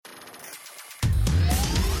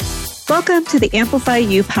Welcome to the Amplify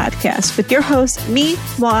You podcast with your host,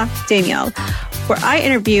 moi, Danielle, where I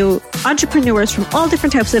interview entrepreneurs from all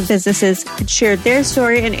different types of businesses and share their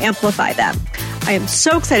story and amplify them. I am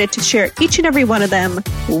so excited to share each and every one of them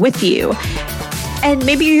with you. And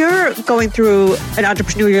maybe you're going through an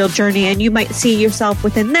entrepreneurial journey and you might see yourself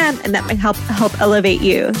within them, and that might help elevate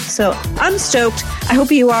you. So I'm stoked. I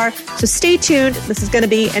hope you are. So stay tuned. This is going to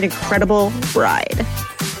be an incredible ride.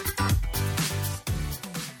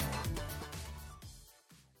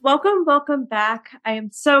 Welcome back. I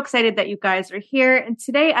am so excited that you guys are here. And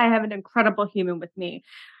today I have an incredible human with me.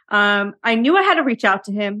 I knew I had to reach out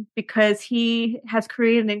to him because he has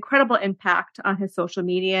created an incredible impact on his social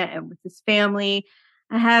media and with his family.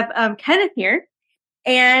 I have Kenneth here,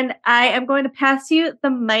 and I am going to pass you the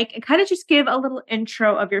mic and kind of just give a little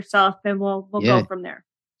intro of yourself, and we'll go from there.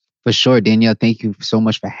 For sure, Danielle. Thank you so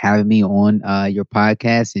much for having me on your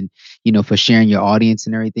podcast and, for sharing your audience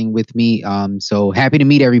and everything with me. So happy to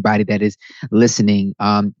meet everybody that is listening.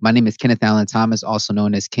 My name is Kenneth Allen Thomas, also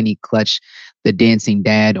known as Kenny Clutch, the dancing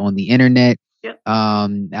dad on the internet. Yep.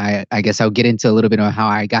 I guess I'll get into a little bit on how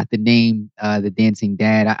I got the name, the dancing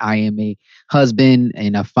dad. I am a husband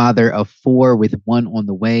and a father of 4 with 1 on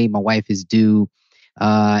the way. My wife is due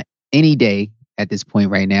any day at this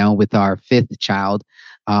point right now with our 5th child.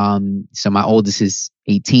 So my oldest is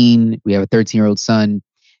 18. We have a 13-year-old son,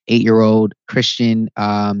 8-year-old Christian,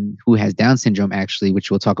 who has Down syndrome, actually, which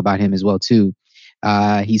we'll talk about him as well, too.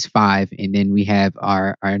 He's 5. And then we have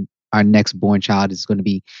our next born child is going to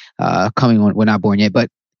be coming on. We're not born yet, but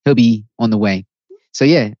he'll be on the way. So,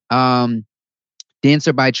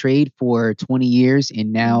 dancer by trade for 20 years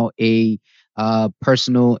and now a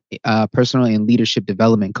personal and leadership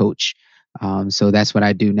development coach. So that's what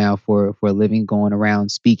I do now for a living, going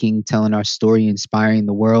around speaking, telling our story, inspiring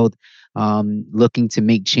the world, looking to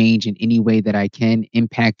make change in any way that I can,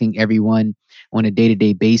 impacting everyone on a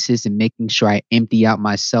day-to-day basis and making sure I empty out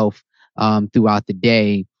myself throughout the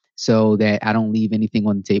day so that I don't leave anything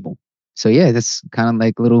on the table. So that's kind of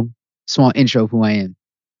like a little small intro of who I am.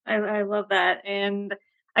 I love that. And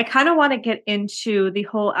I kind of want to get into the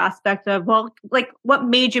whole aspect of, what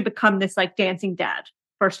made you become this dancing dad?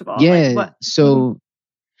 First of all, So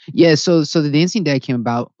the dancing dad came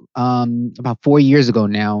about 4 years ago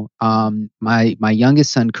now. My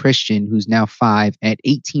youngest son Christian, who's now 5, at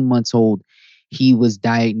 18 months old, he was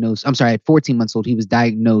diagnosed. I'm sorry, at 14 months old, he was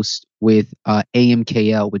diagnosed with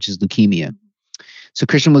AMKL, which is leukemia. So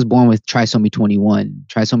Christian was born with trisomy 21.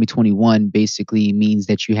 Trisomy 21 basically means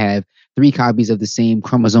that you have 3 copies of the same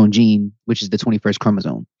chromosome gene, which is the 21st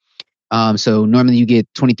chromosome. So normally you get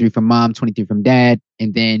 23 from mom, 23 from dad,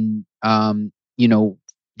 and then,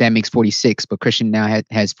 that makes 46. But Christian now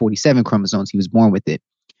has 47 chromosomes. He was born with it.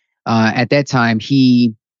 At that time,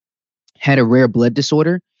 he had a rare blood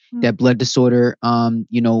disorder. Mm-hmm. That blood disorder, had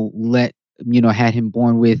him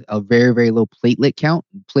born with a very, very low platelet count.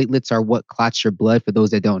 Platelets are what clots your blood, for those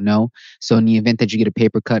that don't know. So in the event that you get a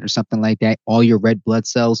paper cut or something like that, all your red blood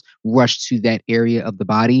cells rush to that area of the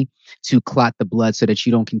body to clot the blood so that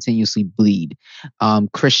you don't continuously bleed.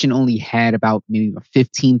 Christian only had about maybe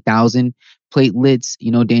 15,000 platelets.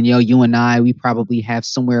 Danielle, you and I, we probably have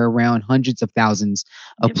somewhere around hundreds of thousands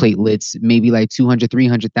of platelets, maybe like 200,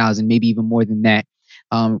 300,000, maybe even more than that,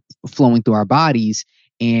 flowing through our bodies.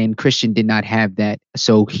 And Christian did not have that.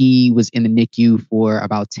 So he was in the NICU for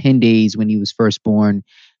about 10 days when he was first born.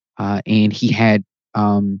 And he had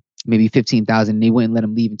maybe 15,000. They wouldn't let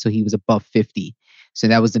him leave until he was above 50. So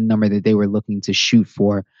that was the number that they were looking to shoot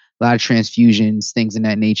for. A lot of transfusions, things in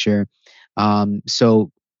that nature.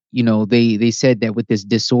 So they said that with this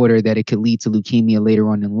disorder that it could lead to leukemia later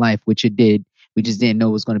on in life, which it did. We just didn't know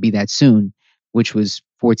it was going to be that soon, which was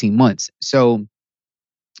 14 months. So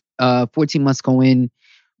 14 months go in.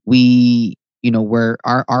 We, where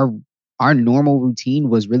our normal routine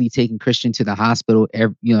was really taking Christian to the hospital, at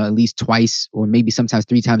least twice or maybe sometimes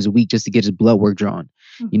 3 times a week just to get his blood work drawn.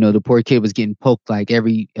 Mm-hmm. The poor kid was getting poked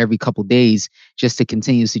every couple days just to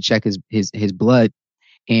continuously check his blood.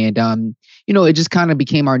 And, it just kind of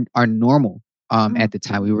became our normal at the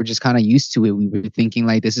time. We were just kind of used to it. We were thinking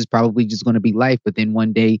this is probably just going to be life. But then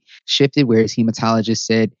one day shifted where his hematologist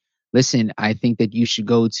said, listen, I think that you should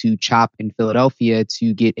go to CHOP in Philadelphia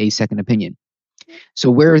to get a second opinion. So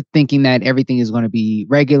we're thinking that everything is going to be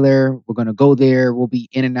regular. We're going to go there. We'll be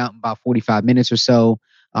in and out in about 45 minutes or so.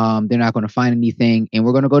 They're not going to find anything. And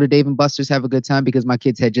we're going to go to Dave & Buster's, have a good time, because my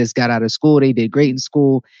kids had just got out of school. They did great in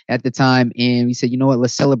school at the time. And we said, you know what,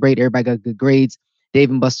 let's celebrate. Everybody got good grades.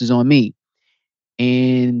 Dave & Buster's on me.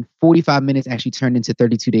 And 45 minutes actually turned into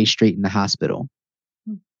 32 days straight in the hospital.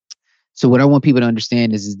 So what I want people to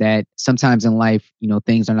understand is that sometimes in life,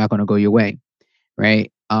 things are not going to go your way,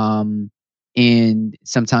 right? And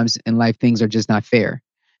sometimes in life, things are just not fair,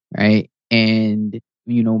 right? And,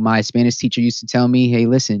 my Spanish teacher used to tell me, hey,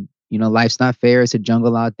 listen, life's not fair. It's a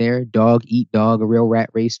jungle out there. Dog eat dog, a real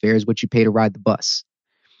rat race. Fair is what you pay to ride the bus.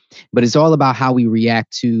 But it's all about how we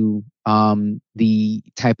react to the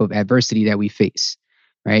type of adversity that we face,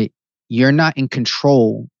 right? You're not in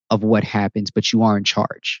control of what happens, but you are in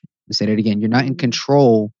charge. I'll say that again. You're not in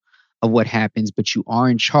control of what happens, but you are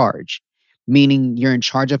in charge, meaning you're in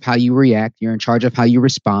charge of how you react. You're in charge of how you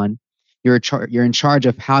respond. You're in charge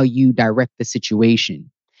of how you direct the situation.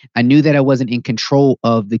 I knew that I wasn't in control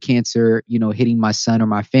of the cancer, hitting my son or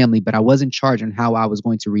my family, but I was in charge on how I was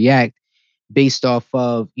going to react based off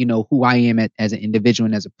of, who I am as an individual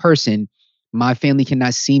and as a person. My family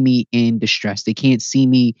cannot see me in distress. They can't see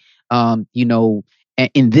me,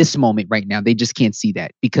 in this moment right now. They just can't see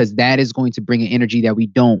that, because that is going to bring an energy that we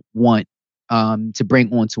don't want to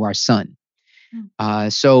bring on to our son.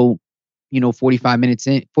 So, 45 minutes,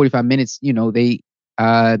 they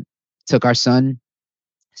took our son,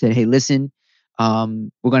 said, hey, listen, we're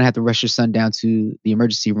going to have to rush your son down to the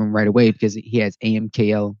emergency room right away because he has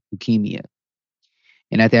AMKL leukemia.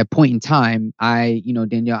 And at that point in time,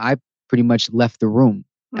 Danielle, I pretty much left the room.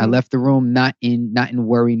 I left the room not in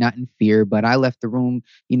worry, not in fear, but I left the room,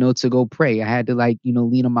 to go pray. I had to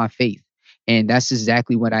lean on my faith. And that's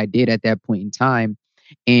exactly what I did at that point in time.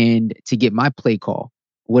 And to get my play call,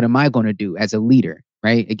 what am I going to do as a leader?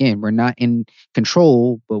 Right. Again, we're not in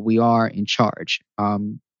control, but we are in charge.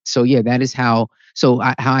 So yeah, that is how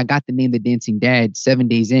I got the name The Dancing Dad. 7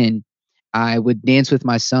 days in, I would dance with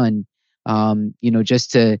my son,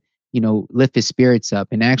 just to, lift his spirits up.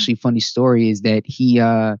 And actually, funny story is that he,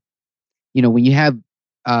 when you have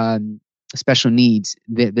special needs,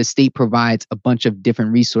 the state provides a bunch of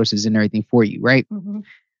different resources and everything for you, right?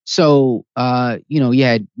 So, you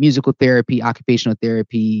had musical therapy, occupational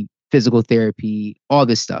therapy, physical therapy, all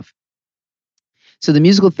this stuff. So the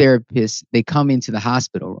musical therapists, they come into the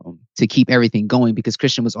hospital room to keep everything going because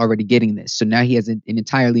Christian was already getting this. So now he has an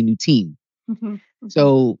entirely new team.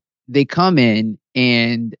 So they come in,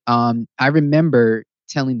 and I remember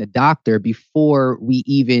telling the doctor before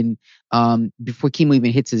chemo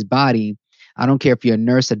even hits his body, I don't care if you're a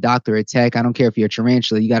nurse, a doctor, a tech, I don't care if you're a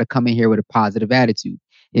tarantula, you got to come in here with a positive attitude.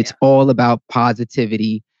 It's all about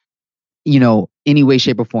positivity, any way,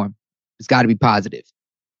 shape, or form. It's got to be positive.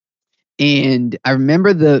 And I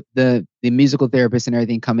remember the musical therapist and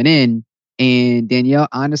everything coming in, and Danielle,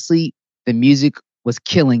 honestly, the music was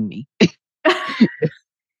killing me.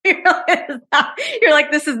 You're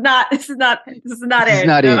like, this is not it. This is not it. This is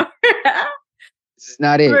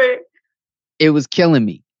not it. Right. It was killing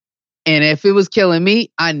me. And if it was killing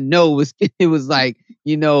me, I know it was like,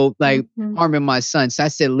 harming my son. So I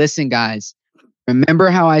said, listen, guys, remember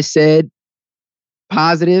how I said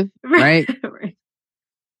positive, right? Right.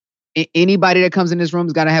 Anybody that comes in this room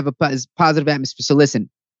has got to have a positive atmosphere. So listen,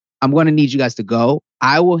 I'm going to need you guys to go.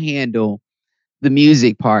 I will handle the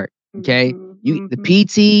music part. Okay. The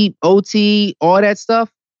PT, OT, all that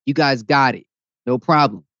stuff, you guys got it. No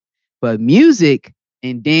problem. But music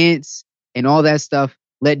and dance and all that stuff,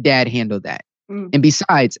 let dad handle that. And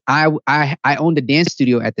besides, I owned a dance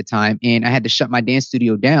studio at the time, and I had to shut my dance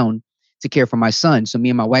studio down to care for my son. So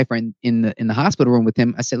me and my wife are in the hospital room with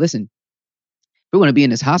him. I said, listen, if we want to be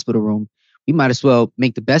in this hospital room, we might as well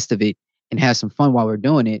make the best of it and have some fun while we're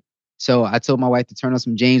doing it. So I told my wife to turn on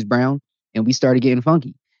some James Brown, and we started getting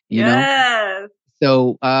funky, you know?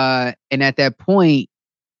 So, and at that point,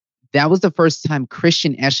 that was the first time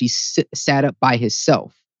Christian actually sat up by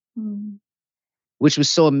himself, which was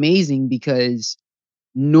so amazing because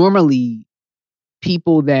normally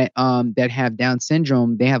people that have Down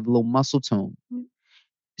syndrome, they have low muscle tone.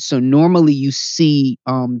 So normally you see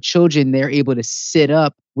children, they're able to sit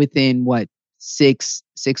up within 6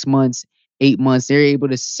 months, 8 months. They're able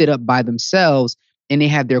to sit up by themselves and they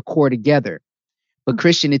have their core together. But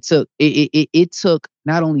Christian, it took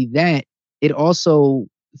not only that, it also,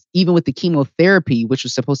 even with the chemotherapy, which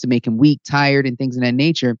was supposed to make him weak, tired, and things of that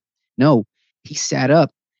nature, no, he sat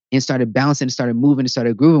up and started bouncing and started moving and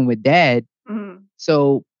started grooving with dad.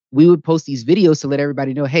 So we would post these videos to let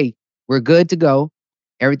everybody know, hey, we're good to go.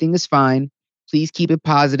 Everything is fine. Please keep it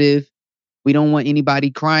positive. We don't want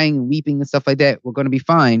anybody crying and weeping and stuff like that. We're going to be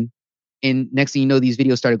fine. And next thing you know, these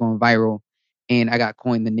videos started going viral, and I got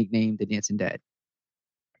coined the nickname The Dancing Dad.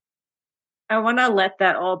 I want to let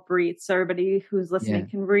that all breathe so everybody who's listening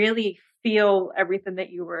can really feel everything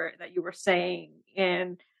that you were saying.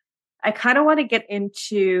 And I kind of want to get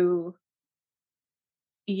into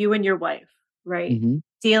you and your wife, right?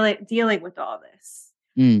 dealing with all this.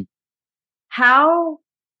 Mm. How,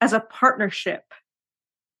 as a partnership,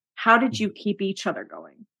 how did you keep each other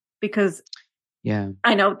going? Because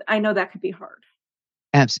I know that could be hard.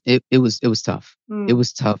 It was tough. It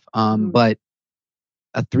was tough. But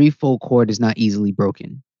a threefold cord is not easily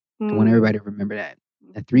broken. I want everybody to remember that.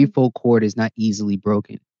 A threefold cord is not easily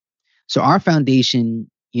broken. So our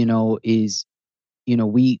foundation, is,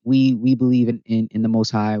 we believe in the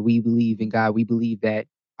Most High. We believe in God. We believe that,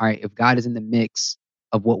 all right, if God is in the mix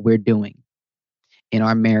of what we're doing in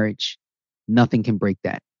our marriage, nothing can break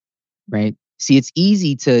that, right? See, it's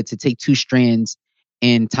easy to take two strands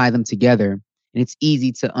and tie them together, and it's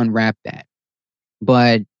easy to unwrap that.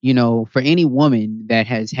 But, for any woman that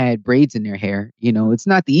has had braids in their hair, it's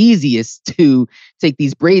not the easiest to take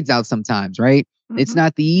these braids out sometimes, right? Mm-hmm. It's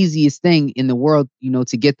not the easiest thing in the world,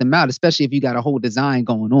 to get them out, especially if you got a whole design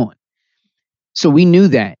going on. So we knew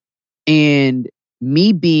that. And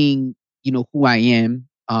me being, who I am,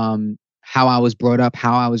 how I was brought up,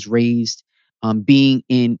 how I was raised, being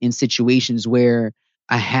in situations where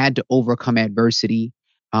I had to overcome adversity,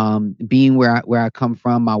 being where I come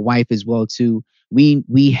from, my wife as well too.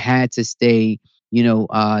 We had to stay,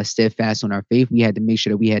 steadfast on our faith. We had to make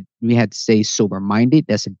sure that we had to stay sober minded.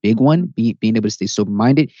 That's a big one. Being able to stay sober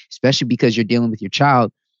minded, especially because you're dealing with your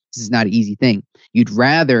child. This is not an easy thing. You'd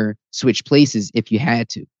rather switch places if you had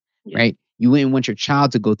to, right? You wouldn't want your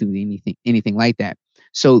child to go through anything like that.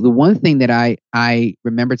 So the one thing that I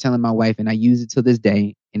remember telling my wife, and I use it to this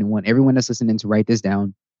day, and I want everyone that's listening to write this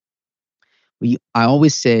down. I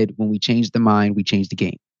always said, when we change the mind, we change the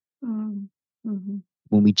game. Mm-hmm.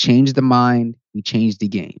 When we change the mind, we change the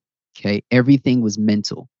game. Okay. Everything was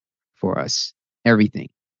mental for us. Everything.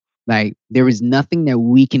 Like, there is nothing that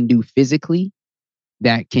we can do physically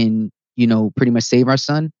that can, pretty much save our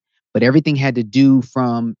son, but everything had to do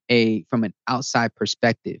from an outside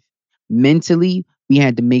perspective. Mentally, we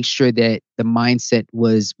had to make sure that the mindset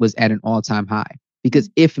was at an all-time high,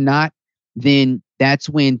 because if not, then that's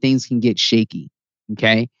when things can get shaky.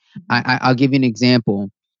 Okay. I'll give you an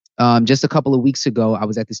example. Just a couple of weeks ago, I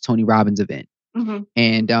was at this Tony Robbins event. Mm-hmm.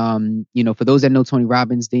 And, for those that know Tony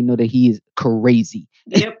Robbins, they know that he is crazy.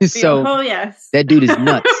 Yep. So yes. That dude is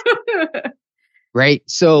nuts. Right.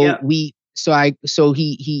 So he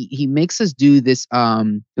makes us do this.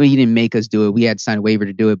 He didn't make us do it. We had to sign a waiver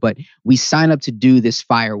to do it, but we signed up to do this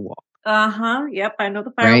fire walk. Yep. I know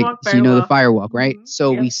the fire walk. So the fire walk, right? Mm-hmm.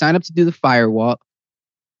 So we signed up to do the fire walk.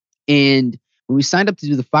 And when we signed up to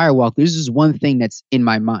do the fire walk, there's just one thing that's in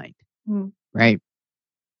my mind, right?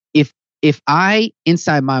 If I,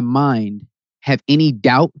 inside my mind, have any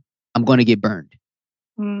doubt, I'm going to get burned.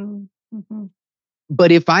 Mm-hmm.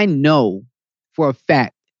 But if I know for a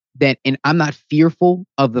fact that, and I'm not fearful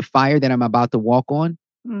of the fire that I'm about to walk on,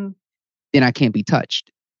 then I can't be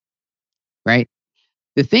touched, right?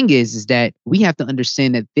 The thing is that we have to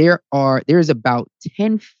understand that there is about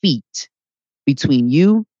 10 feet between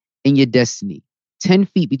you and your destiny, 10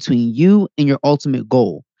 feet between you and your ultimate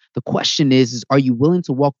goal. The question is are you willing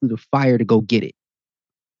to walk through the fire to go get it?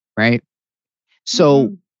 Right?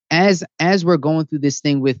 So as we're going through this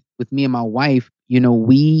thing with me and my wife,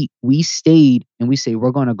 we stayed and we say,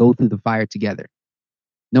 we're going to go through the fire together.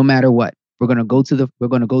 No matter what, we're going to go through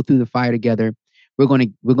the fire together. We're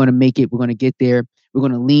going to make it. We're going to get there. We're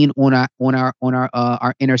going to lean on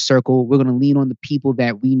our inner circle. We're going to lean on the people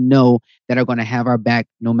that we know that are going to have our back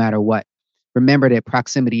no matter what. Remember that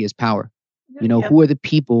proximity is power. Who are the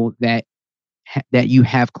people that you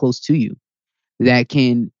have close to you that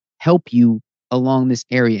can help you along this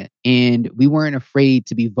area? And we weren't afraid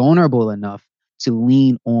to be vulnerable enough to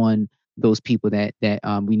lean on those people that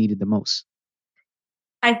we needed the most.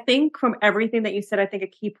 I think from everything that you said, I think a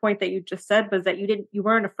key point that you just said was that you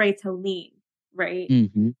weren't afraid to lean, right?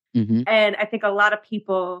 Mm-hmm. Mm-hmm. And I think a lot of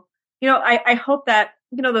people, I hope that,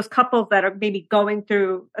 those couples that are maybe going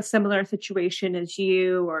through a similar situation as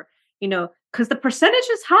you, or, because the percentage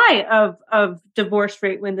is high of divorce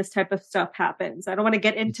rate when this type of stuff happens. I don't want to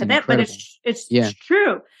get into that, but it's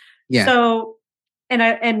true. Yeah. So, and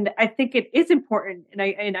I think it is important, and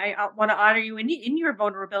I want to honor you in your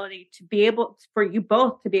vulnerability to be able for you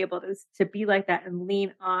both to be able to be like that and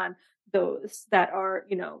lean on those that are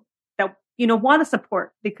want to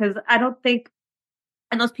support, because I don't think,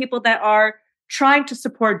 and those people that are trying to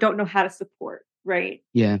support don't know how to support, right?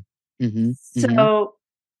 Yeah. Mm-hmm. So,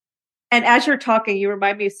 and as you're talking, you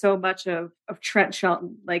remind me so much of Trent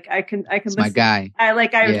Shelton. Like I can It's listen. My guy. I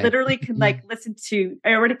literally can listen to.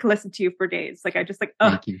 I already can listen to you for days. Like I just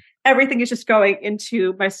everything is just going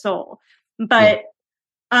into my soul. But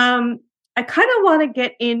I kind of want to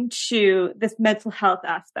get into this mental health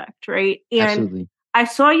aspect, right? And absolutely. I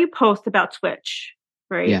saw you post about Twitch,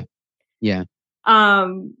 right? Yeah. Yeah.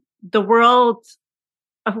 The world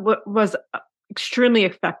was extremely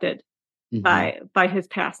affected Mm-hmm. by his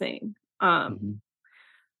passing. Mm-hmm.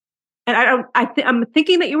 And I'm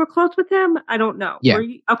thinking that you were close with him. I don't know. Yeah. Were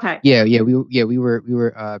you? Okay. Yeah. Yeah. We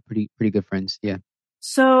were pretty good friends. Yeah.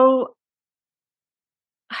 So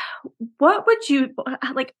what would you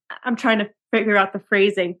like? I'm trying to figure out the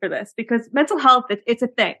phrasing for this because mental health, it's a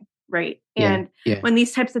thing, right? Yeah. And Yeah. when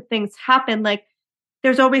these types of things happen, like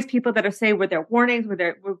there's always people that are saying, were there warnings?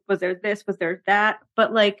 Was there this? Was there that?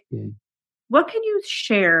 But like, Yeah. what can you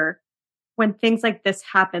share when things like this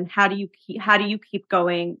happen? How do you keep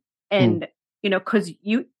going? And because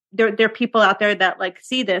there are people out there that like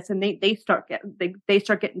see this and they start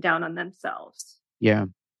getting down on themselves. Yeah.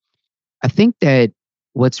 I think that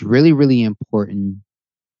what's really, really important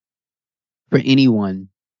for anyone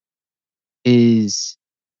is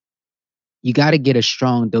you got to get a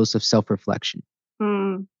strong dose of self-reflection.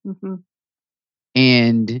 Mm-hmm.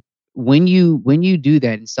 And when you do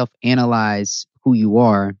that and self-analyze who you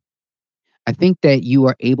are, I think that you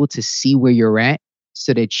are able to see where you're at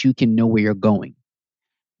so that you can know where you're going,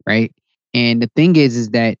 right? And the thing is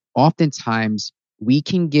that oftentimes we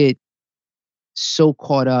can get so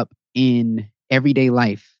caught up in everyday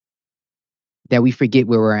life that we forget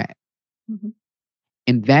where we're at. Mm-hmm.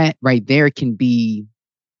 And that right there can be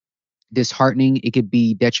disheartening. It could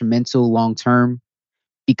be detrimental long term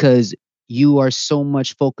because you are so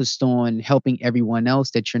much focused on helping everyone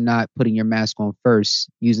else that you're not putting your mask on first,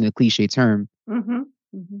 using a cliche term, Mm-hmm.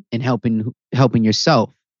 Mm-hmm. and helping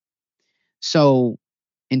yourself. So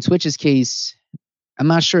in Twitch's case, I'm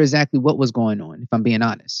not sure exactly what was going on, if I'm being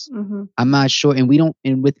honest. Mm-hmm. I'm not sure. And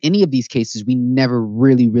with any of these cases, we never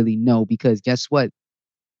really, really know because guess what?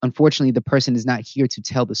 Unfortunately, the person is not here to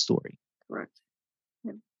tell the story. Correct.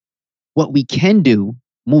 Yeah. What we can do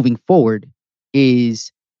moving forward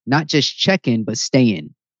is not just check in, but stay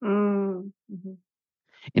in. Mm-hmm.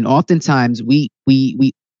 And oftentimes we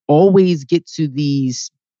always get to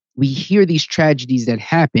we hear these tragedies that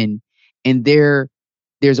happen, and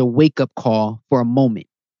there's a wake up call for a moment.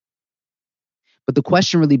 But the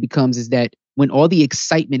question really becomes is that when all the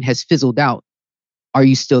excitement has fizzled out, are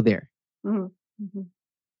you still there? Mm-hmm. Mm-hmm.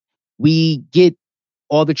 We get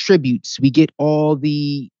all the tributes, we get all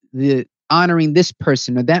the honoring this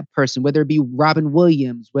person or that person, whether it be Robin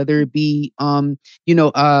Williams, whether it be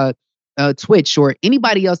Twitch or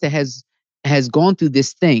anybody else that has gone through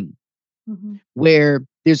this thing, Mm-hmm. where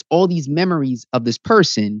there's all these memories of this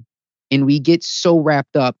person, and we get so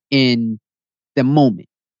wrapped up in the moment.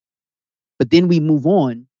 But then we move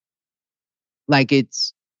on like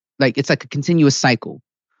it's like a continuous cycle,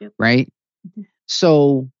 Yep. right? Mm-hmm.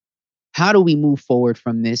 So how do we move forward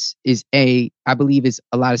from this I believe is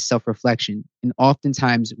a lot of self-reflection. And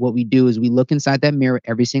oftentimes what we do is we look inside that mirror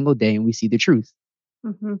every single day and we see the truth.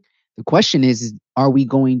 Mm-hmm. The question is, are we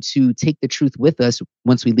going to take the truth with us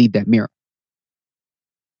once we leave that mirror?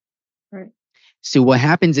 Right. So what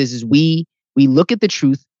happens is we look at the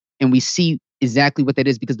truth and we see exactly what that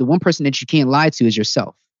is, because the one person that you can't lie to is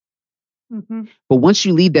yourself. Mm-hmm. But once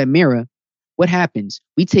you leave that mirror, what happens?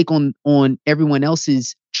 We take on everyone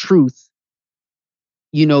else's truth,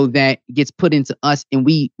 that gets put into us, and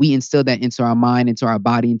we instill that into our mind, into our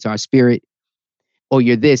body, into our spirit. Oh,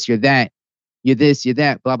 you're this, you're that, you're this, you're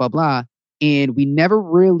that, blah, blah, blah. And we never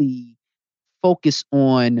really focus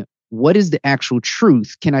on what is the actual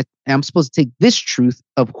truth. I'm supposed to take this truth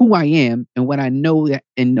of who I am and what I know that,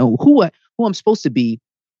 and know who I'm supposed to be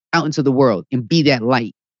out into the world and be that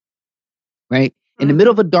light, right? In the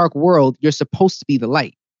middle of a dark world, you're supposed to be the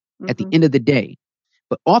light at the end of the day.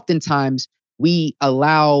 But oftentimes we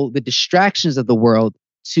allow the distractions of the world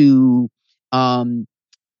to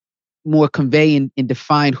more convey and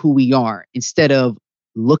define who we are, instead of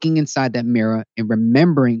looking inside that mirror and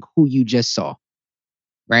remembering who you just saw,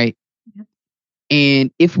 right? Yep.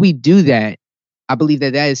 And if we do that, I believe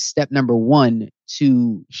that is step number one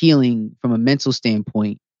to healing from a mental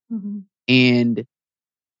standpoint, and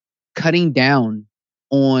cutting down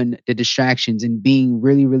on the distractions and being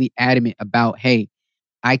really, really adamant about, hey,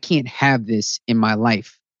 I can't have this in my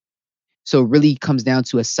life. So it really comes down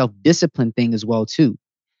to a self-discipline thing as well, too.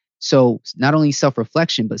 So not only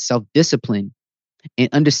self-reflection, but self-discipline, and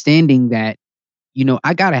understanding that,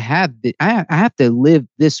 I gotta have I have to live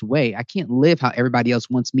this way. I can't live how everybody else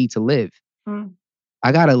wants me to live.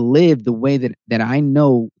 I gotta live the way that I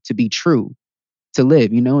know to be true to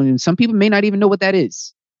live, and some people may not even know what that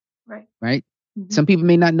is. Right. Mm-hmm. Some people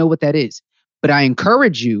may not know what that is, but I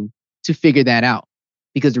encourage you to figure that out,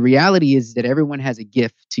 because the reality is that everyone has a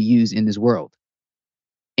gift to use in this world.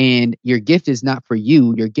 And your gift is not for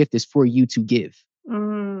you. Your gift is for you to give.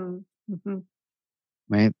 Mm-hmm.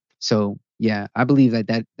 Right. So yeah, I believe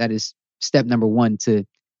that is step number one to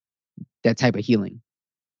that type of healing.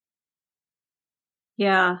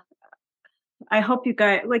 Yeah. I hope you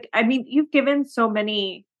guys I mean, you've given so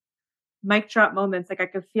many mic drop moments. Like I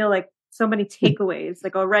could feel like so many takeaways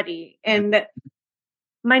like already. And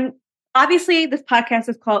obviously this podcast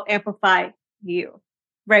is called Amplify You,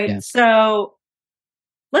 right? Yeah. So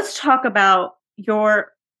let's talk about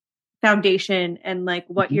your foundation and like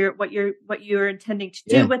what you're intending to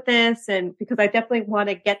do with this, and because I definitely want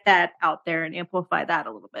to get that out there and amplify that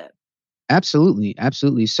a little bit. Absolutely.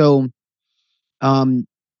 So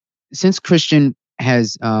since Christian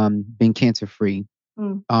has been cancer free,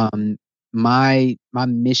 my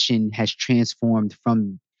mission has transformed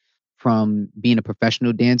from being a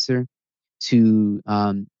professional dancer to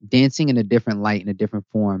dancing in a different light, in a different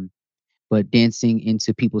form, but dancing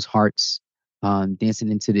into people's hearts, dancing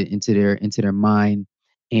into their mind,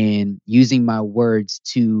 and using my words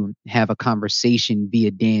to have a conversation via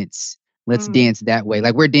dance. Let's dance that way,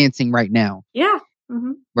 like we're dancing right now. Yeah.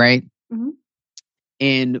 Right.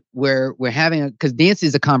 And we're having because dance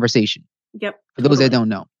is a conversation. Yep. For those that don't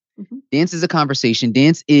know, dance is a conversation.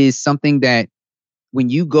 Dance is something that when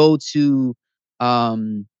you go to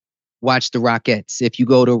watch the Rockettes, if you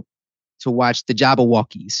go to watch the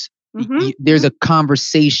Jabberwockies, there's a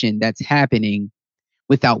conversation that's happening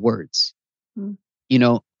without words. You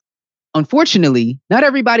know, unfortunately, not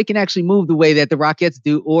everybody can actually move the way that the Rockettes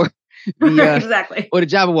do, or the exactly, or the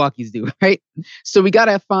Jabberwockies do, right? So we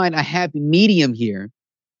gotta find a happy medium here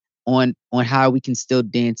on how we can still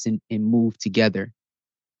dance and move together.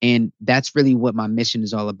 And that's really what my mission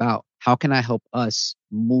is all about. How can I help us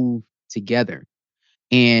move together?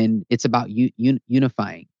 And it's about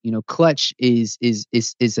unifying. You know, CLUTCH is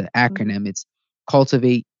an acronym. It's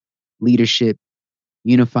cultivate, leadership,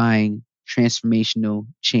 unifying, transformational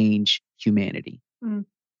change, humanity.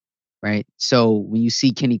 Right. So when you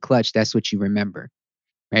see Kenny Clutch, that's what you remember.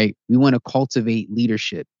 Right. We want to cultivate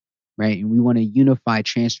leadership. Right. And we want to unify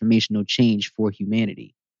transformational change for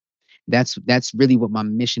humanity. That's really what my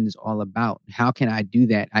mission is all about. How can I do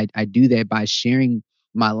that? I do that by sharing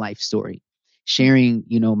my life story, sharing,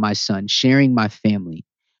 my son, sharing my family.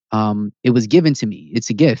 It was given to me. It's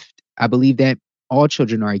a gift. I believe that all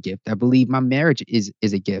children are a gift. I believe my marriage is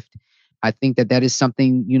a gift. I think that is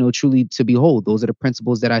something, truly to behold. Those are the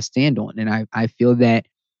principles that I stand on. And I feel that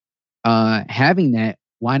having that,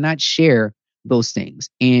 why not share those things?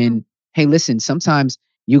 And hey, listen, sometimes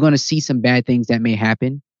you're going to see some bad things that may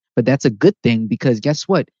happen, but that's a good thing, because guess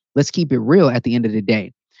what? Let's keep it real at the end of the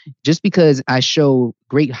day. Just because I show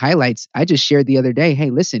great highlights, I just shared the other day, hey,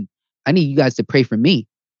 listen, I need you guys to pray for me,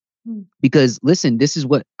 because listen, this is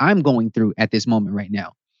what I'm going through at this moment right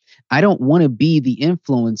now. I don't want to be the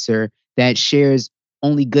influencer that shares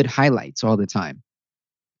only good highlights all the time,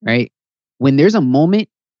 right? When there's a moment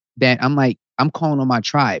that I'm calling on my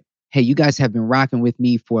tribe. Hey, you guys have been rocking with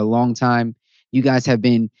me for a long time. You guys have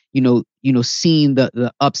been, seeing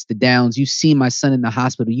the ups, the downs. You see my son in the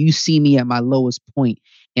hospital. You see me at my lowest point.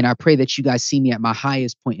 And I pray that you guys see me at my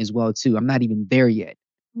highest point as well, too. I'm not even there yet.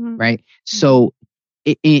 Right. So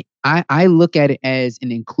I look at it as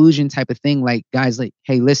an inclusion type of thing. Like, guys, like,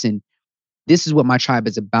 hey, listen, this is what my tribe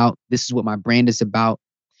is about. This is what my brand is about.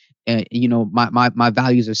 My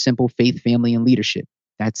values are simple: faith, family, and leadership.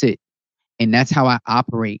 That's it. And that's how I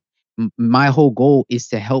operate. My whole goal is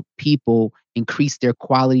to help people increase their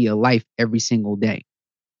quality of life every single day.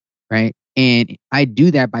 Right. And I do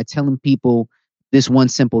that by telling people this one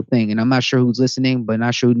simple thing. And I'm not sure who's listening, but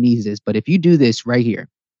not sure who needs this. But if you do this right here,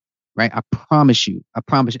 right, I promise you,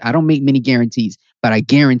 I don't make many guarantees, but I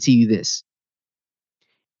guarantee you this.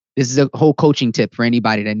 This is a whole coaching tip for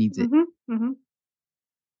anybody that needs it.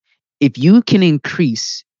 If you can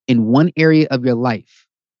increase in one area of your life,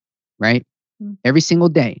 right, every single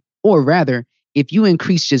day, or rather, if you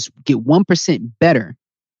increase, just get 1% better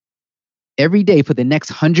every day for the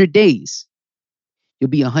next 100 days,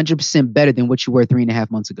 you'll be 100% better than what you were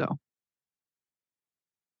 3.5 months ago.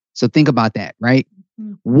 So think about that, right?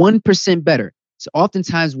 1% better. So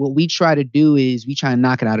oftentimes what we try to do is we try and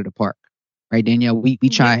knock it out of the park, right, Danielle? We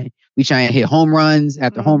try and hit home runs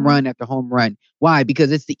after home run after home run. Why?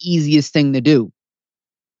 Because it's the easiest thing to do,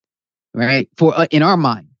 right? For in our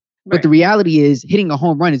mind. Right. But the reality is hitting a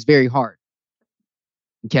home run is very hard.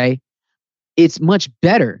 Okay. It's much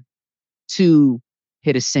better to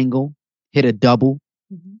hit a single, hit a double,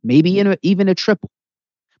 maybe even a triple,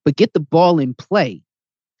 but get the ball in play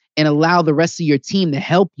and allow the rest of your team to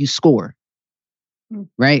help you score.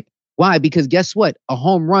 Right? Why? Because guess what? A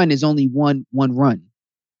home run is only one run.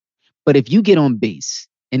 But if you get on base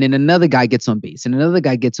and then another guy gets on base and another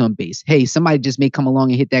guy gets on base, hey, somebody just may come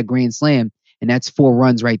along and hit that grand slam, and that's 4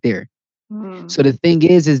 runs right there. So the thing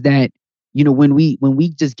is that, you know, when we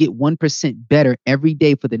just get 1% better every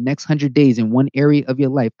day for the next 100 days in one area of your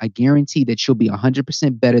life, I guarantee that you'll be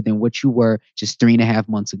 100% better than what you were just 3.5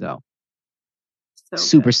 months ago. So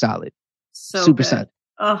super good. Solid. So super good. solid.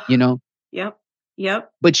 Oh, you know? Yep.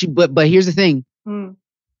 But here's the thing.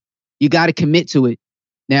 You got to commit to it.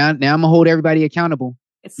 Now I'm gonna hold everybody accountable.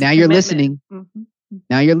 Now you're listening.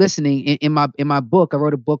 Now you're listening. In my book, I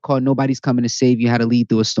wrote a book called Nobody's Coming to Save You: How to Lead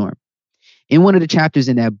Through a Storm. In one of the chapters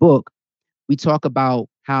in that book, we talk about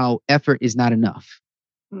how effort is not enough.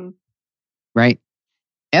 Right?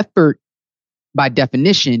 Effort, by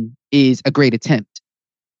definition, is a great attempt.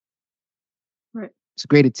 Right. It's a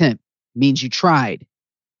great attempt. Means you tried.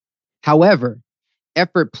 However,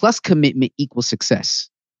 effort plus commitment equals success.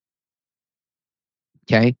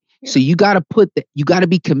 Okay? Yeah. So you got to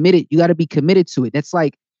be committed. You got to be committed to it. That's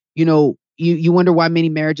like, you know, you wonder why many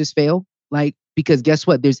marriages fail? Like, because guess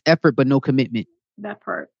what? There's effort, but no commitment. That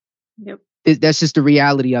part. Yep. That's just the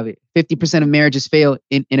reality of it. 50% of marriages fail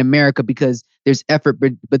in America because there's effort,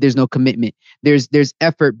 but there's no commitment. There's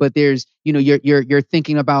effort, but there's, you know, you're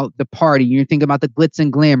thinking about the party. You're thinking about the glitz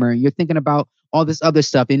and glamour. You're thinking about all this other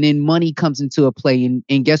stuff. And then money comes into a play.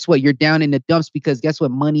 And guess what? You're down in the dumps because guess what?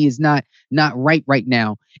 Money is not right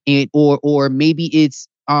now. And, or maybe it's,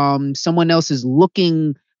 someone else is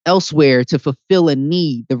looking elsewhere to fulfill a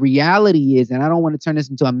need. The reality is, and I don't want to turn this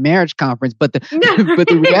into a marriage conference, but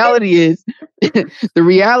the reality is,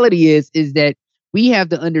 is that we have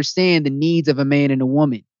to understand the needs of a man and a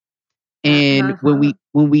woman. And when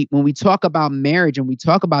we talk about marriage and we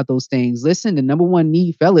talk about those things, listen, the number one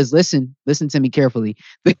need, fellas, listen to me carefully.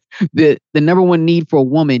 The number one need for a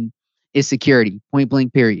woman is security, point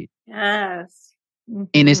blank, period. Yes. Mm-hmm.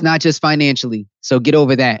 And it's not just financially. So get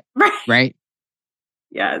over that. Right?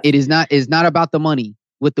 Yes. It's not about the money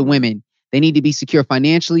with the women. They need to be secure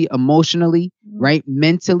financially, emotionally, right?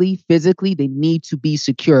 Mentally, physically. They need to be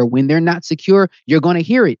secure. When they're not secure, you're going to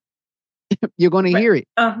hear it. You're going to hear it.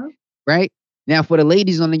 Right? Now, for the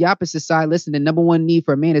ladies on the opposite side, listen, the number one need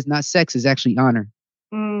for a man is not sex, it's actually honor.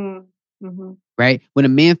 Right? When a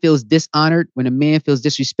man feels dishonored, when a man feels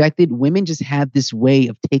disrespected, women just have this way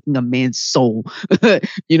of taking a man's soul.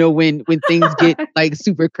 You know, when things get like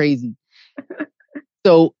super crazy.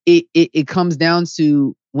 So it comes down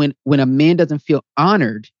to when a man doesn't feel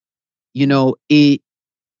honored, you know,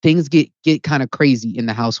 things get kind of crazy in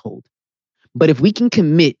the household. But if we can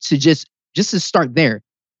commit to just to start there,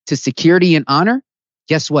 to security and honor,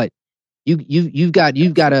 guess what? You've got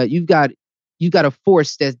a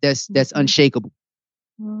force that's unshakable.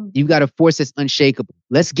 You've got a force that's unshakable.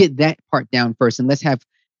 Let's get that part down first, and let's have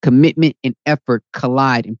commitment and effort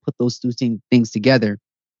collide and put those two things together.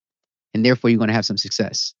 And therefore, you're going to have some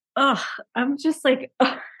success. Oh, I'm just like,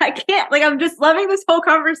 I can't. Like, I'm just loving this whole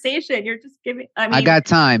conversation. You're just giving. I got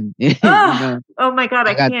time. You know, oh my God,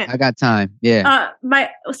 I can't. I got time. Yeah.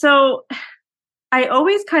 So I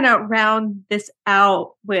always kind of round this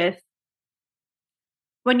out with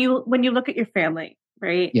when you look at your family,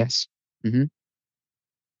 right? Yes. Mm-hmm.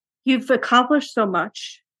 You've accomplished so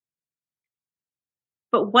much,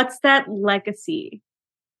 but what's that legacy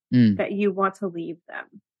that you want to leave them?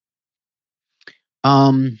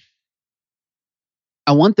 I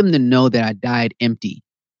want them to know that I died empty.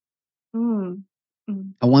 I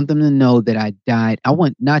want them to know that I died. I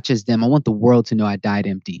want not just them. I want the world to know I died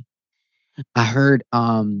empty. I heard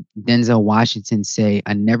Denzel Washington say,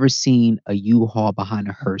 "I never seen a U-Haul behind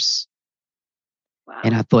a hearse." Wow.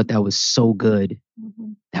 And I thought that was so good.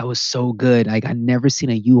 That was so good. Like, I never seen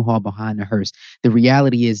a U-Haul behind a hearse. The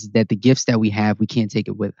reality is that the gifts that we have, we can't take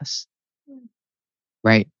it with us.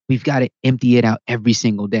 Right? We've got to empty it out every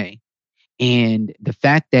single day. And the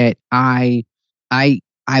fact that I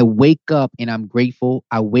wake up and I'm grateful.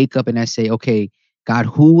 I wake up and I say, okay, God,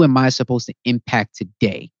 who am I supposed to impact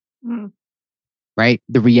today? Right?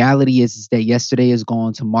 The reality is that yesterday is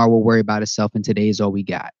gone. Tomorrow will worry about itself. And today is all we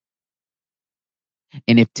got.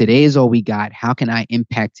 And if today is all we got, how can I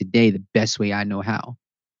impact today the best way I know how?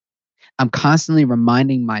 I'm constantly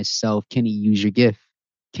reminding myself, Kenny, use your gift.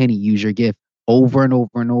 Kenny, use your gift. Over and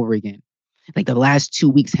over and over again. Like, the last 2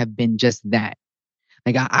 weeks have been just that.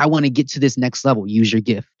 Like, I want to get to this next level. Use your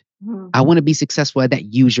gift. I want to be successful at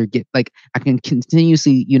that. Use your gift. Like, I can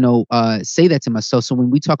continuously, say that to myself. So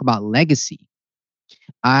when we talk about legacy,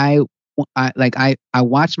 I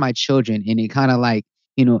watch my children, and it kind of like,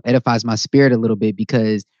 edifies my spirit a little bit,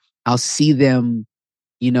 because I'll see them,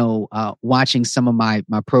 watching some of my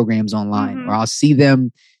programs online, or I'll see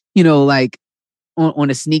them, on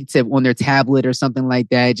a sneak tip on their tablet or something like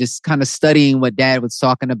that, just kind of studying what dad was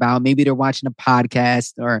talking about. Maybe they're watching a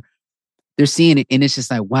podcast or they're seeing it, and it's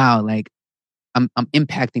just like, wow, like I'm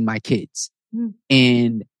impacting my kids. Mm.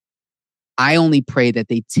 And I only pray that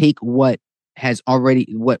they take what I've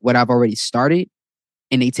already started,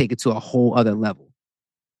 and they take it to a whole other level,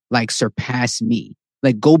 like surpass me,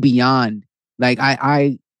 like go beyond. Like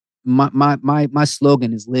my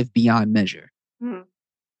slogan is live beyond measure. Mm.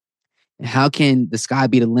 How can the sky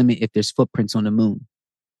be the limit if there's footprints on the moon?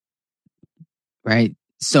 Right.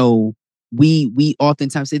 So we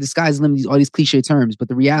oftentimes say the sky's the limit, all these cliche terms, but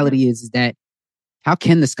the reality is that how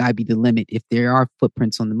can the sky be the limit if there are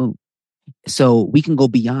footprints on the moon? So we can go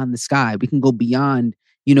beyond the sky. We can go beyond,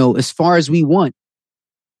 as far as we want.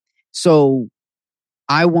 So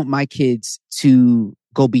I want my kids to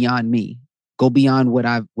go beyond me, go beyond what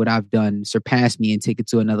I've done, surpass me, and take it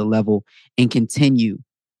to another level and continue.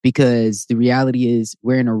 Because the reality is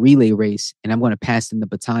we're in a relay race, and I'm going to pass them the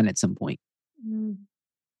baton at some point. Mm.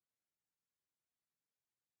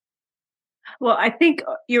 Well, I think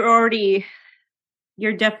you're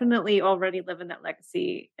definitely already living that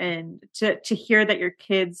legacy, and to hear that your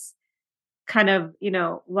kids kind of,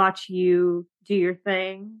 watch you do your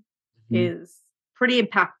thing is pretty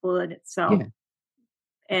impactful in itself. Yeah.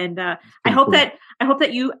 And I hope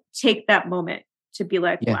that you take that moment to be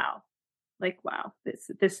like, wow,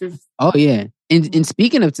 this is. Oh yeah. And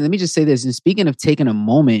speaking of, let me just say this, and speaking of taking a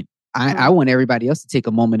moment, I want everybody else to take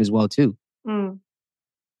a moment as well too. Mm.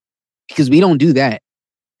 Because we don't do that.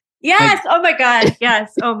 Yes. Oh my God.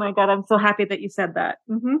 Yes. Oh my God. I'm so happy that you said that.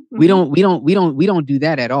 Mm-hmm. Mm-hmm. We don't do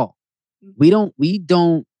that at all. We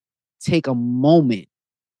don't take a moment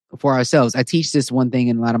for ourselves. I teach this one thing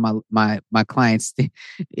in a lot of my clients,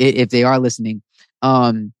 if they are listening.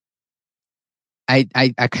 I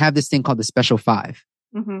have this thing called the Special Five.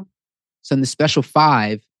 Mm-hmm. So in the Special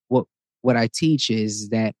Five, what I teach is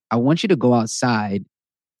that I want you to go outside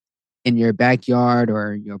in your backyard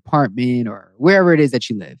or your apartment or wherever it is that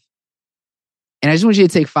you live. And I just want you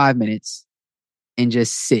to take 5 minutes and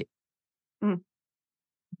just sit. Mm.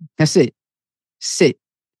 That's it. Sit.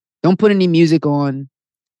 Don't put any music on.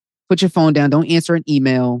 Put your phone down. Don't answer an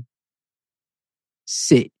email.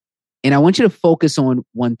 Sit. And I want you to focus on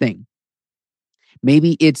one thing.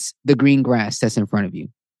 Maybe it's the green grass that's in front of you.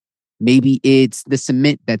 Maybe it's the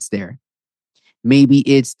cement that's there. Maybe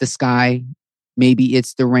it's the sky. Maybe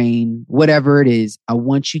it's the rain. Whatever it is, I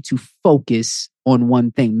want you to focus on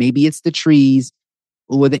one thing. Maybe it's the trees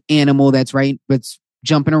or the animal that's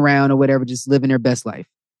jumping around or whatever, just living their best life.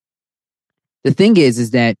 The thing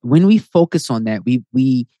is that when we focus on that,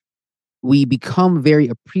 we become very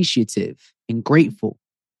appreciative and grateful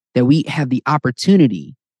that we have the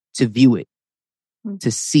opportunity to view it, to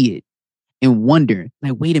see it, and wonder,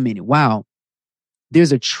 like, wait a minute, wow,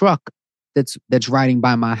 there's a truck that's riding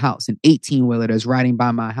by my house, an 18-wheeler that's riding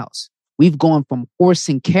by my house. We've gone from horse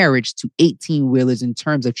and carriage to 18-wheelers in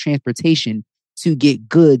terms of transportation to get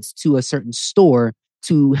goods to a certain store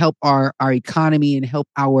to help our economy and help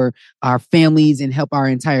our families and help our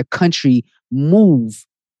entire country move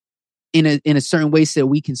in a certain way so that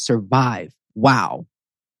we can survive. Wow.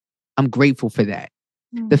 I'm grateful for that.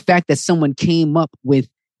 Mm. The fact that someone came up with,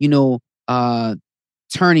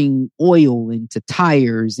 turning oil into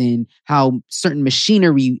tires and how certain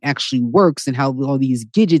machinery actually works and how all these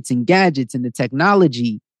gadgets and the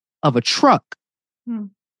technology of a truck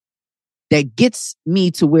that gets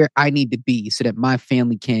me to where I need to be so that my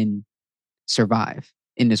family can survive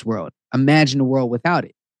in this world. Imagine a world without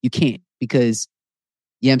it. You can't, because,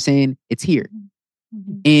 you know what I'm saying? It's here.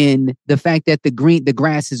 Mm-hmm. And the fact that the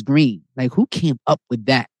grass is green, like, who came up with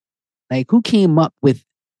that? Like, who came up with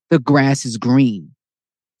the grass is green?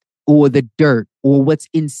 Or the dirt, or what's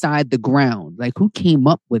inside the ground? Like, who came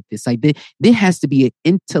up with this? Like, there has to be an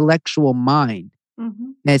intellectual mind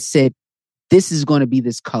that said, this is going to be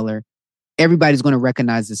this color. Everybody's going to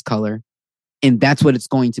recognize this color. And that's what it's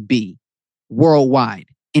going to be worldwide.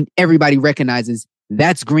 And everybody recognizes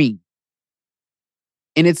that's green.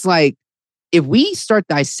 And it's like, if we start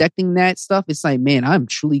dissecting that stuff, it's like, man, I'm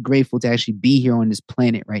truly grateful to actually be here on this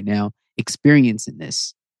planet right now, experiencing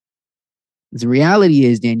this. The reality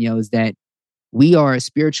is, Danielle, is that we are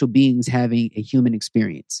spiritual beings having a human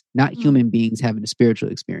experience, not human beings having a spiritual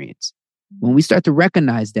experience. When we start to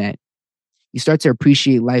recognize that, you start to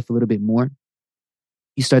appreciate life a little bit more.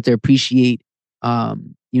 You start to appreciate,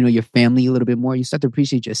 your family a little bit more. You start to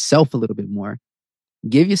appreciate yourself a little bit more.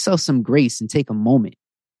 Give yourself some grace and take a moment.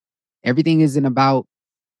 Everything isn't about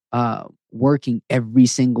working every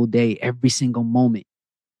single day, every single moment.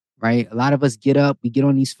 Right? A lot of us get up, we get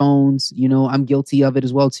on these phones, I'm guilty of it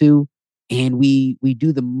as well too. and we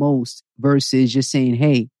do the most versus just saying,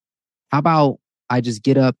 hey, how about I just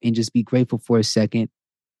get up and just be grateful for a second.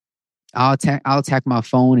 I'll attack my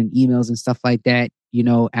phone and emails and stuff like that,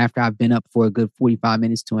 after I've been up for a good 45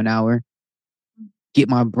 minutes to an hour, get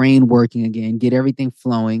my brain working again, get everything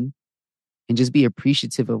flowing, and just be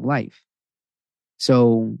appreciative of life.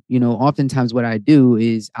 So, oftentimes what I do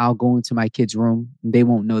is I'll go into my kids' room. And they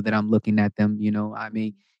won't know that I'm looking at them. I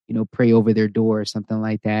may, pray over their door or something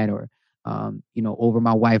like that, or, over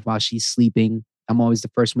my wife while she's sleeping. I'm always the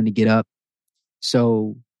first one to get up.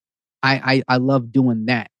 So I love doing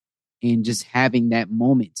that and just having that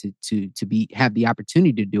moment to have the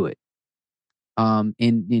opportunity to do it.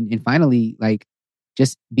 And finally, like,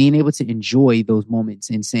 just being able to enjoy those moments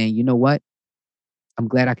and saying, you know what, I'm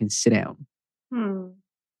glad I can sit down.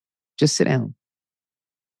 Just sit down.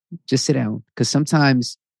 Just sit down. Because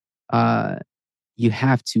sometimes you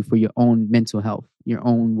have to, for your own mental health, your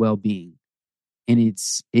own well-being. And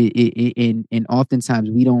and oftentimes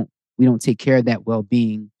we don't take care of that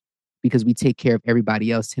well-being because we take care of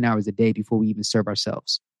everybody else 10 hours a day before we even serve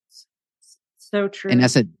ourselves. So true. And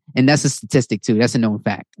that's a statistic too. That's a known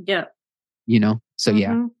fact. Yeah. So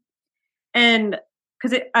yeah. And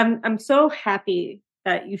because I'm so happy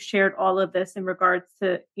that you shared all of this in regards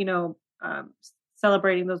to,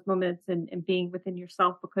 celebrating those moments and being within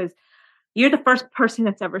yourself, because you're the first person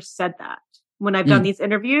that's ever said that. When I've done these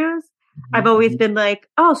interviews, I've always been like,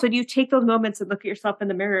 oh, so do you take those moments and look at yourself in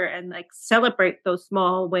the mirror and like celebrate those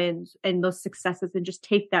small wins and those successes and just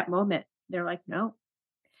take that moment? They're like, no.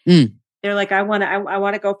 They're like, I want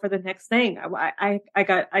to go for the next thing. I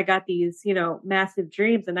got these, massive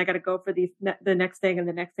dreams, and I got to go for the next thing and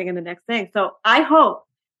the next thing and the next thing. So I hope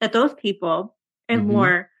that those people and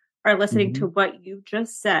more are listening to what you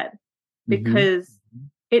just said, because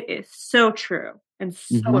it is so true and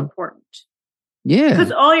so important. Yeah.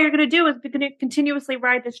 Because all you're going to do is continuously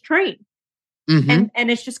ride this train, and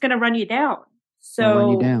it's just going to run you down. So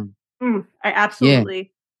run you down. I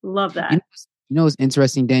absolutely love that. It's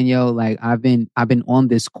interesting, Danielle. Like I've been on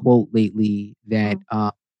this quote lately that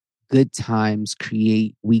good times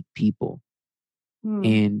create weak people,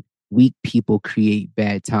 and weak people create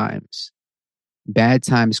bad times. Bad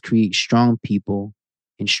times create strong people,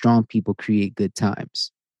 and strong people create good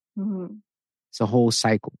times. It's a whole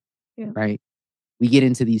cycle, right? We get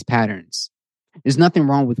into these patterns. There's nothing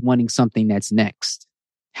wrong with wanting something that's next.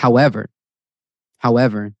 However,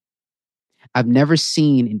 I've never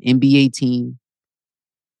seen an NBA team,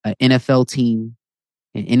 an NFL team,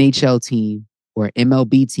 an NHL team, or an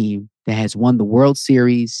MLB team that has won the World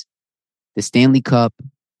Series, the Stanley Cup,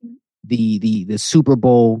 the Super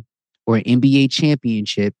Bowl, or an NBA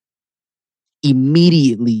championship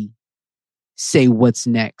immediately say what's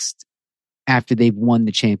next after they've won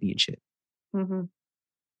the championship.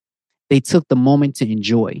 They took the moment to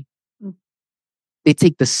enjoy. They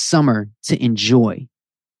take the summer to enjoy.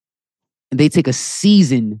 And they take a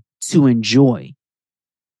season to enjoy.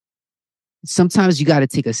 Sometimes you got to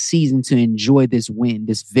take a season to enjoy this win,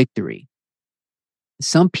 this victory.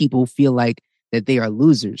 Some people feel like that they are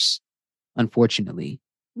losers, unfortunately,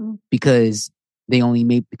 because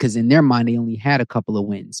because in their mind, they only had a couple of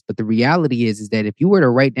wins. But the reality is that if you were to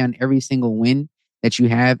write down every single win that you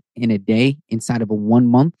have in a day inside of a 1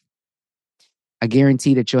 month, I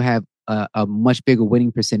guarantee that you'll have a much bigger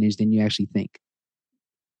winning percentage than you actually think.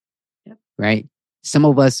 Right? Some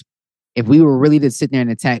of us, if we were really to sit there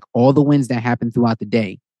and attack all the wins that happen throughout the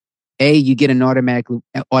day, A, you get an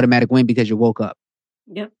automatic win because you woke up.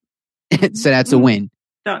 Yep. So that's a win.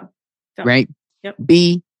 Done. Right? Yep.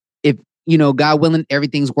 B, if, God willing,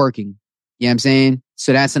 everything's working. You know what I'm saying?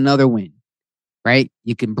 So that's another win. Right?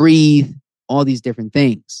 You can breathe, all these different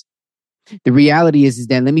things. The reality is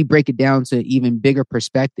that, let me break it down to an even bigger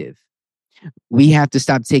perspective. We have to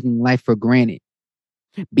stop taking life for granted,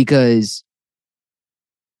 because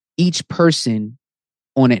each person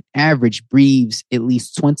on an average breathes at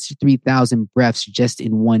least 23,000 breaths just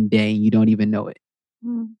in one day, and you don't even know it.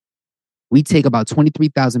 We take about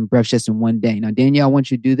 23,000 breaths just in one day. Now, Danielle, I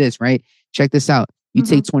want you to do this, right? Check this out. You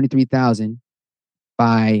take 23,000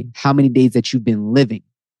 by how many days that you've been living,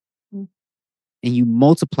 and you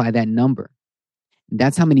multiply that number.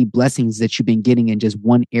 That's how many blessings that you've been getting in just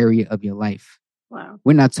one area of your life. Wow.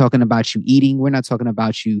 We're not talking about you eating. We're not talking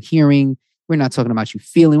about you hearing. We're not talking about you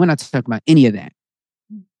feeling. We're not talking about any of that.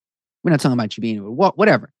 We're not talking about you being able to walk,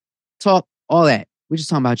 whatever. Talk, all that. We're just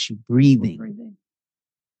talking about you breathing.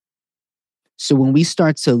 So when we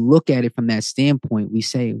start to look at it from that standpoint, we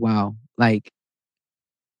say, wow, like,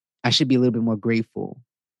 I should be a little bit more grateful.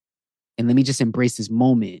 And let me just embrace this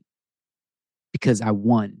moment because I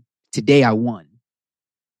won. Today I won.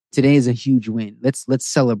 Today is a huge win. Let's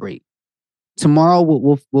celebrate. Tomorrow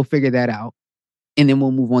we'll figure that out, and then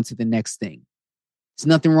we'll move on to the next thing. There's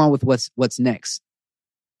nothing wrong with what's next.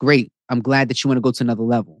 Great. I'm glad that you want to go to another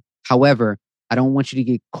level. However, I don't want you to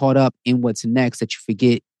get caught up in what's next that you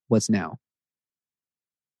forget what's now.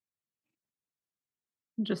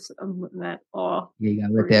 Just that all. Yeah, you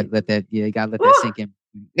gotta let that sink in.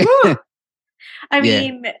 I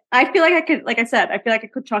mean, I feel like I could, like I said, I feel like I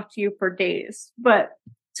could talk to you for days, but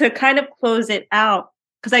to kind of close it out,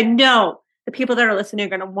 because I know the people that are listening are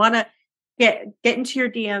going to want to get into your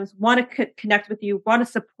DMs, want to connect with you, want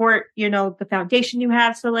to support, the foundation you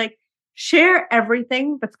have. So like, share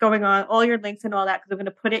everything that's going on, all your links and all that, because I'm going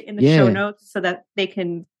to put it in the show notes so that they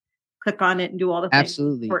can click on it and do all the things.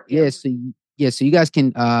 Absolutely. So you guys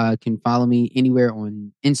can follow me anywhere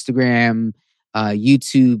on Instagram,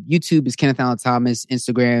 YouTube. YouTube is Kenneth Allen Thomas.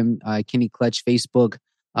 Instagram, Kenny Clutch. Facebook,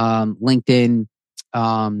 LinkedIn,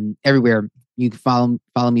 everywhere. You can follow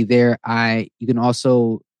me there. You can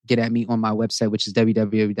also get at me on my website, which is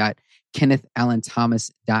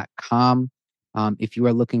www.kennethalenthomas.com. If you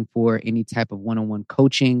are looking for any type of one-on-one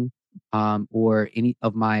coaching or any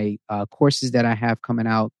of my courses that I have coming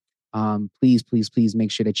out, please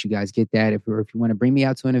make sure that you guys get that. If you want to bring me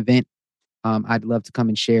out to an event, I'd love to come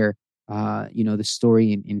and share, the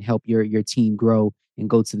story and help your team grow and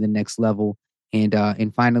go to the next level.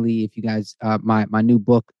 And finally, if you guys, my new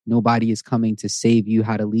book, Nobody is Coming to Save You: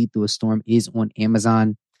 How to Lead Through a Storm, is on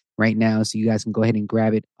Amazon right now. So you guys can go ahead and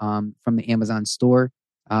grab it from the Amazon store.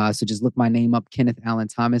 So just look my name up, Kenneth Allen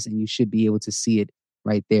Thomas, and you should be able to see it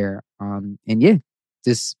right there.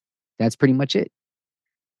 That's pretty much it.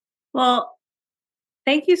 Well,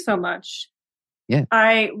 thank you so much. Yeah.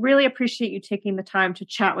 I really appreciate you taking the time to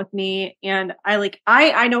chat with me. And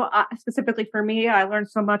I know specifically for me, I learned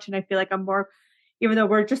so much, and I feel like I'm more, even though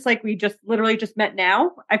we just literally met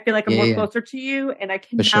now, I feel like I'm more closer to you, and I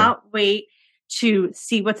cannot wait to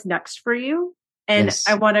see what's next for you. And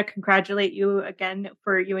I want to congratulate you again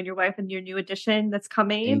for you and your wife and your new addition that's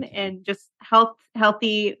coming, and just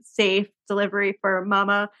healthy, safe delivery for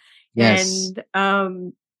mama. Yes.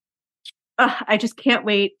 And, I just can't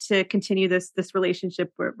wait to continue this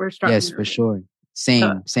relationship we're starting. Yes, for sure.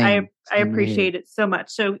 Same. I appreciate it so much.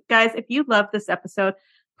 So guys, if you love this episode,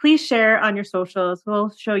 please share on your socials. We'll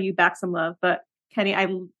show you back some love. But Kenny, I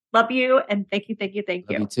love you, and thank you. Love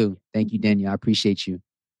you too. Thank you, Daniel. I appreciate you.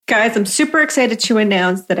 Guys, I'm super excited to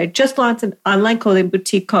announce that I just launched an online clothing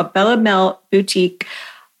boutique called Bella Mel Boutique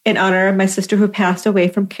in honor of my sister who passed away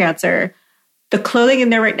from cancer. The clothing in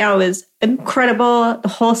there right now is incredible. The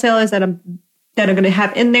wholesalers that I'm going to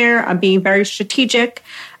have in there, I'm being very strategic.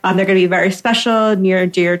 They're going to be very special, near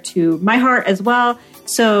and dear to my heart as well.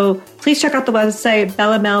 So please check out the website,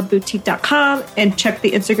 bellamelboutique.com, and check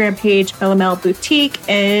the Instagram page, Bella Mel Boutique.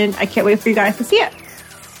 And I can't wait for you guys to see it.